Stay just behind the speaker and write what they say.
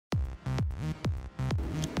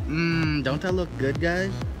Don't that look good,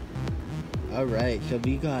 guys? Alright, so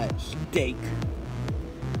we got steak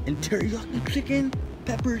and teriyaki chicken,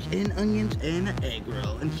 peppers and onions and an egg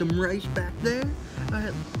roll and some rice back there.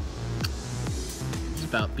 Alright. It's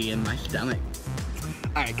about being in my stomach.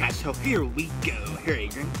 Alright guys, so here we go. Here,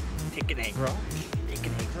 Adrian. Take an egg roll. Take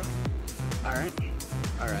an egg roll. Alright.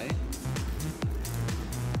 Alright.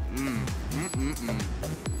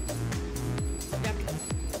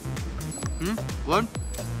 Good?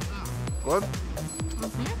 Good?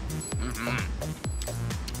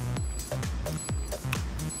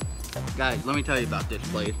 Guys, let me tell you about this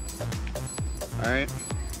place. Alright?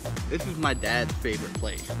 This is my dad's favorite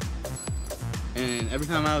place. And every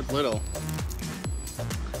time I was little,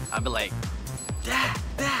 I'd be like, Dad,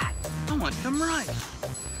 I want some rice.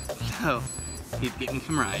 So, he's getting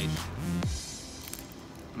some rice.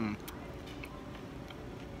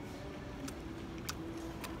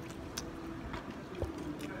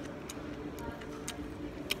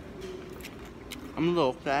 I'm a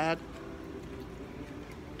little sad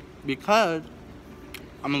because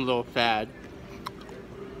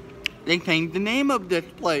they changed the name of this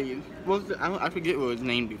place. I forget what it was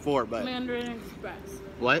named before, but Mandarin Express.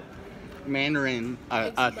 What? Mandarin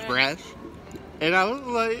Express. And I was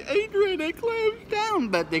like, Adrian, they closed down,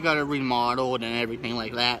 but they got it remodeled and everything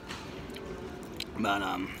like that. But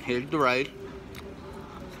here's the rice.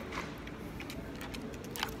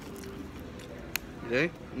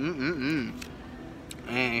 Okay.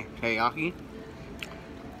 And teriyaki.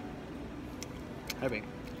 Heavy.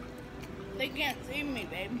 They can't see me,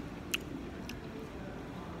 babe.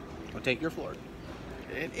 I'll take your floor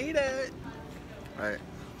and eat it. Alright.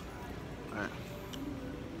 Alright.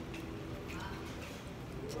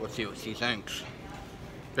 Let's see what she thinks.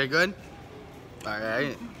 Pretty good?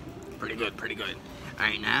 Alright. Pretty good, pretty good.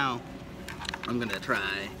 Alright, now I'm gonna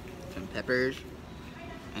try some peppers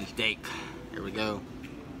and steak. Here we go.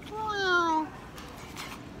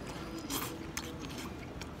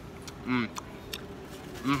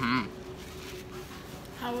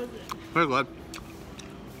 How was it? Pretty good.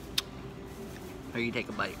 Here, you take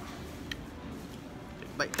a bite.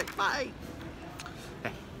 Take a bite.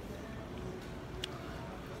 Okay.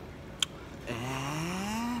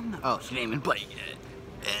 And oh, she didn't even bite yet.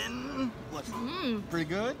 And what's pretty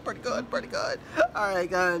good, pretty good, pretty good. All right,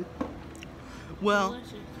 guys. Well,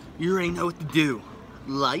 Delicious. you already know what to do.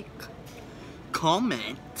 Like,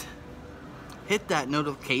 comment, hit that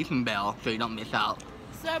notification bell so you don't miss out.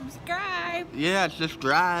 Subscribe. Yeah,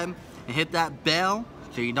 subscribe and hit that bell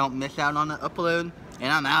so you don't miss out on the upload.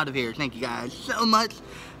 And I'm out of here. Thank you guys so much.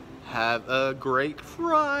 Have a great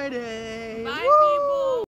Friday. Bye, people.